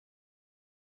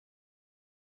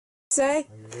Say?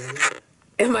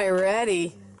 Am I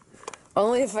ready?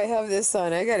 Only if I have this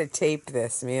on. I gotta tape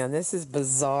this, man. This is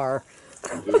bizarre.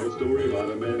 There's a story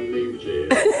about a man named Jed.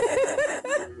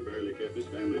 Barely kept his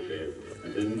family fed.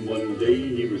 And then one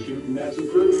day he was shooting at some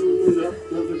fruit up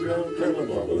to the ground, kind of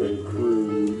bubbling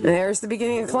crude. There's the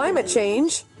beginning of climate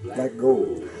change. Black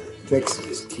gold. Texas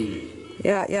is key.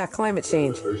 Yeah, climate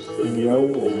change. And you know,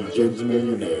 old Jed's a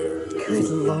millionaire. Good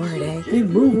Lord, eh? He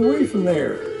moved away from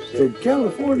there. Said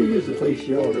California is the place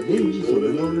you ought to be. So they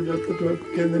loaded up the truck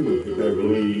and they moved to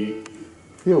Beverly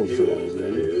Hills.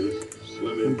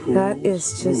 That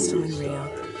is just unreal.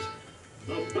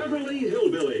 The Beverly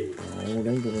Hillbillies.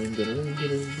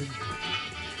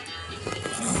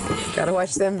 Gotta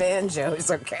watch them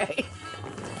banjos, okay?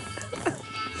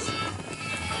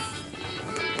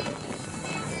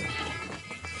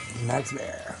 That's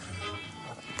there.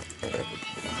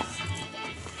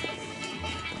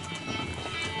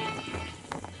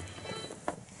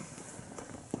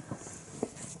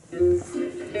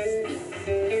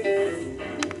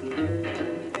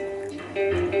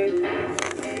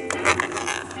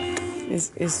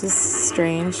 Is this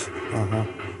strange? Uh-huh.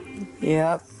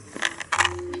 Yep.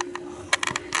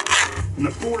 And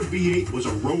the Ford V8 was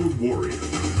a road warrior.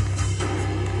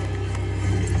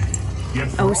 Yet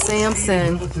for Oh, all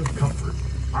Samson. relative comfort,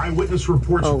 eyewitness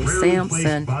reports Oh, rarely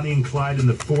Samson. placed Bonnie and Clyde in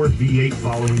the Ford V8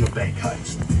 following a bank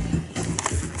heist.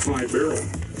 Clyde Barrow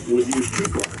would use two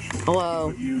cars. Hello.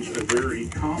 Would use a very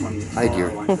common Hi, dear.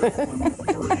 car like a Plymouth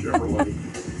or a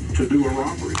Chevrolet to do a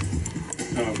robbery,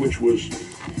 which was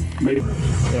made.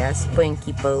 Yes,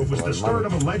 Blinky Boo. It was the start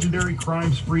of a legendary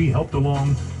crime spree helped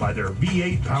along by their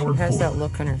V8 powered Has that Ford.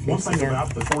 look on her One face thing again.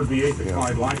 about the Ford V8 that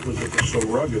Clyde liked was it was so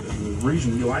rugged, and the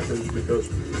reason he liked it is because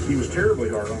he was terribly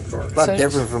hard on cars. Not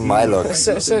different from my look.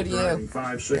 So do you. Driving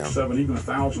 5, 6, 7, even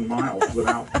 1,000 miles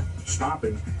without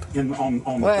stopping on the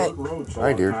What? dirt roads a Hi,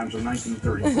 lot of dear. times in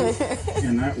 1932,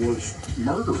 and that was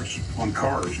murderous on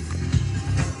cars.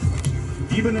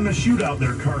 Even in a shootout,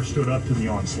 their car stood up to the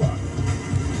onslaught.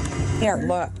 Here,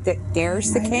 look.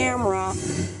 There's the camera.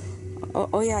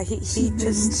 Oh yeah, he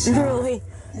just really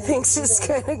thinks it's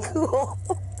kind of cool.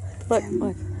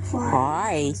 Look.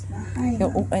 Hi.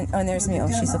 Oh, and there's me. Oh,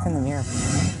 she's looking in the mirror.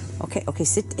 Okay,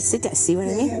 sit down. See what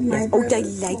I mean? Yes. Oh, I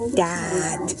like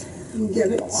that. And get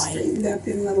it straightened up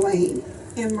in the lane.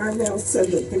 And Marvell said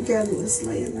that the gun was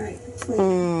laying right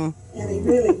clean. And he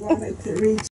really wanted to reach